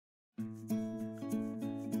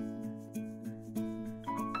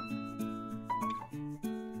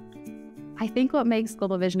I think what makes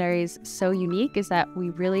Global Visionaries so unique is that we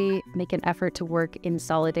really make an effort to work in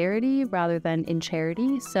solidarity rather than in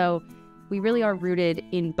charity. So we really are rooted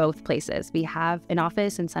in both places. We have an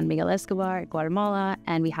office in San Miguel Escobar, Guatemala,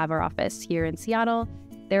 and we have our office here in Seattle.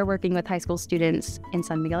 They're working with high school students in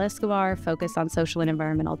San Miguel Escobar, focused on social and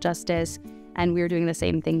environmental justice. And we're doing the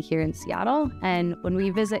same thing here in Seattle. And when we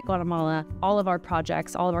visit Guatemala, all of our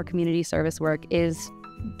projects, all of our community service work is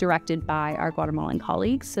directed by our Guatemalan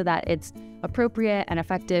colleagues so that it's appropriate and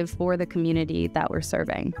effective for the community that we're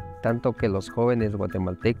serving. Tanto que los jóvenes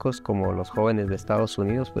guatemaltecos como los jóvenes de Estados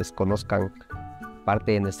Unidos pues conozcan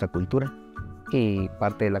parte de nuestra cultura y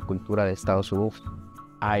parte de la cultura de Estados Unidos.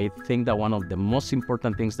 I think that one of the most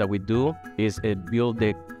important things that we do is build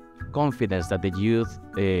the confidence that the youth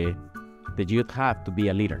have to be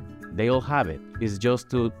a leader. They all have it. It's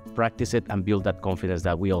just to practice it and build that confidence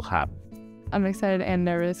that we all have. I'm excited and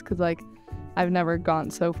nervous because I've never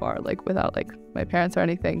gone so far without my parents or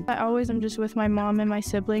anything. I always am just with my mom and my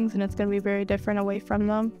siblings, and it's going to be very different away from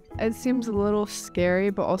them. It seems a little scary,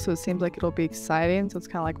 but also it seems like it'll be exciting, so it's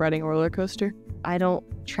kind of like riding a roller coaster. I don't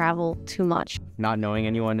travel too much. Not knowing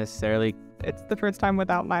anyone necessarily. It's the first time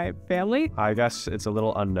without my family. I guess it's a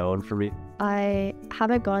little unknown for me. I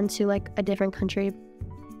haven't gone to a different country.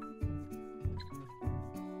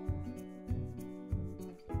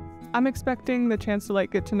 I'm expecting the chance to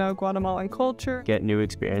get to know Guatemalan culture. Get new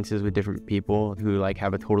experiences with different people who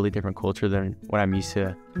have a totally different culture than what I'm used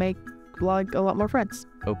to. Make a lot more friends.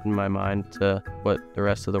 Open my mind to what the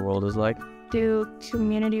rest of the world is like. Do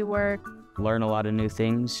community work. Learn a lot of new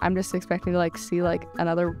things. I'm just expecting to see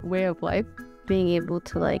another way of life. Being able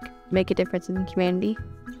to make a difference in the community.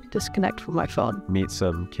 Disconnect from my phone. Meet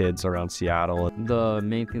some kids around Seattle. The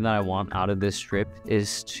main thing that I want out of this trip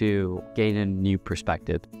is to gain a new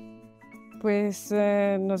perspective. Pues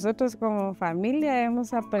nosotros como familia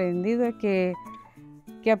hemos aprendido que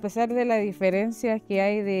a pesar de la diferencia que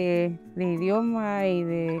hay de idioma y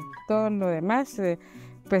de todo lo demás,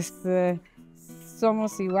 pues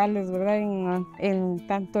somos iguales, ¿verdad? En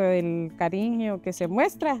tanto el cariño que se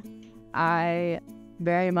muestra. I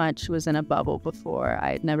very much was in a bubble before.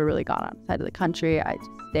 I had never really gone outside of the country. I just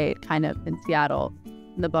stayed kind of in Seattle,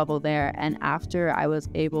 in the bubble there. And after I was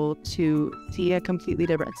able to see a completely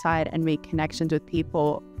different side and make connections with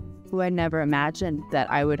people who I never imagined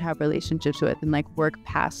that I would have relationships with and work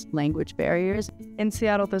past language barriers. In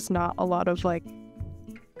Seattle, there's not a lot of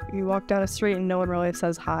you walk down a street and no one really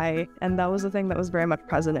says hi. And that was the thing that was very much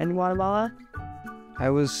present in Guatemala. I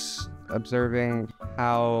was observing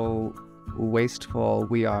how wasteful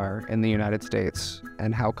we are in the United States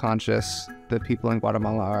and how conscious the people in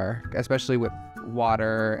Guatemala are, especially with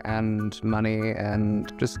water and money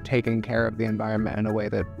and just taking care of the environment in a way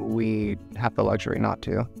that we have the luxury not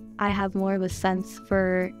to. I have more of a sense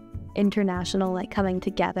for international coming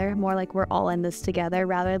together, more we're all in this together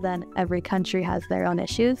rather than every country has their own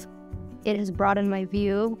issues. It has broadened my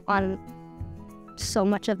view on so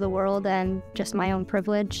much of the world and just my own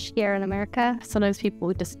privilege here in America. Sometimes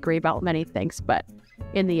people disagree about many things, but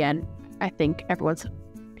in the end, I think everyone's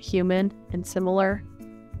human and similar.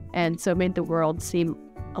 And so it made the world seem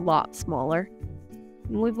a lot smaller.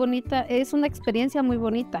 Muy bonita, es una experiencia muy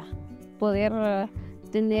bonita poder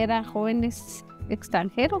tener a jóvenes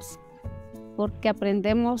extranjeros porque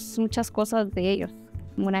aprendemos muchas cosas de ellos.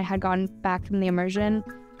 When I had gone back from the immersion,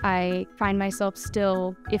 I find myself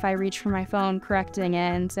still, if I reach for my phone, correcting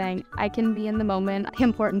it and saying, I can be in the moment. The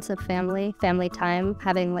importance of family time,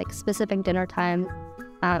 having specific dinner time,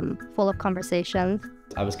 full of conversations.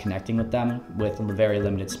 I was connecting with them with a very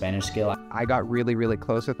limited Spanish skill. I got really, really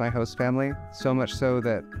close with my host family, so much so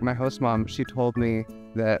that my host mom, she told me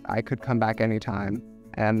that I could come back anytime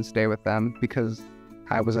and stay with them because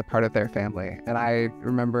I was a part of their family. And I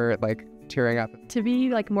remember tearing up. To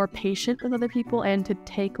be more patient with other people and to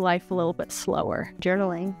take life a little bit slower.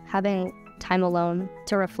 Journaling, having time alone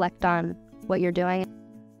to reflect on what you're doing.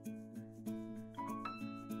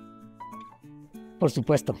 Por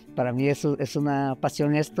supuesto, para mí es una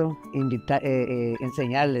pasión esto,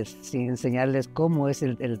 enseñarles, sí, enseñarles cómo es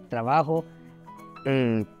el trabajo.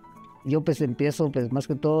 Yo pues empiezo más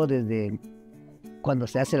que todo desde cuando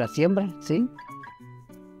se hace la siembra, ¿sí?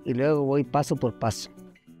 Y luego voy paso por paso.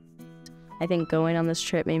 I think going on this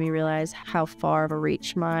trip made me realize how far of a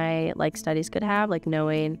reach my studies could have,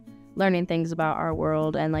 learning things about our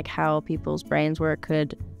world and how people's brains work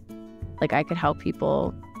I could help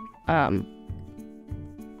people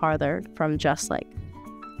farther from just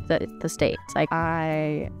the States.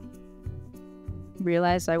 I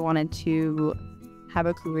realized I wanted to have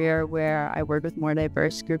a career where I work with more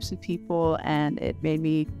diverse groups of people, and it made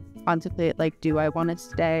me contemplate, like, do I want to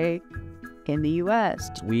stay in the US?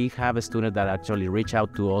 We have a student that actually reached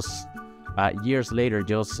out to us years later,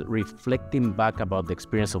 just reflecting back about the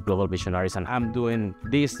experience of Global Visionaries. And I'm doing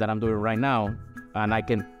this that I'm doing right now, and I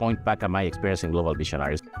can point back at my experience in Global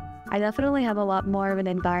Visionaries. I definitely have a lot more of an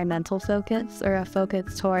environmental focus, or a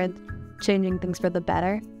focus toward changing things for the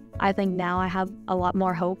better. I think now I have a lot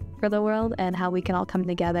more hope for the world and how we can all come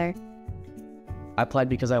together. I applied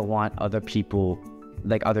because I want other people,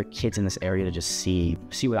 like other kids in this area, to just see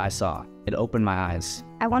what I saw. It opened my eyes.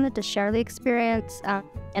 I wanted to share the experience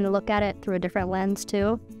and look at it through a different lens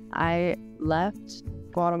too. I left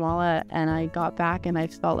Guatemala and I got back and I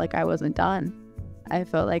felt like I wasn't done. I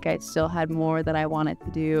felt like I still had more that I wanted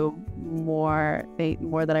to do, more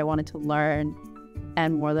that I wanted to learn,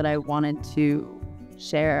 and more that I wanted to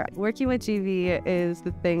share. Working with GV is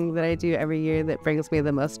the thing that I do every year that brings me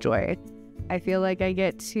the most joy. I feel like I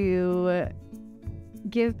get to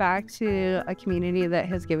give back to a community that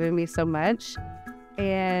has given me so much,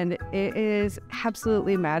 and it is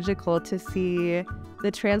absolutely magical to see the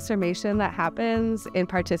transformation that happens in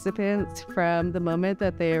participants from the moment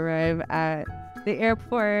that they arrive at the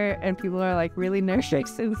airport and people are like really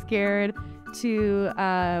nervous and scared, to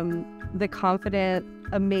the confident,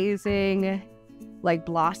 amazing, like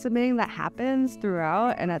blossoming that happens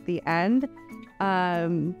throughout and at the end.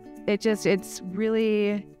 It's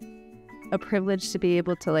really a privilege to be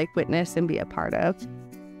able to like witness and be a part of.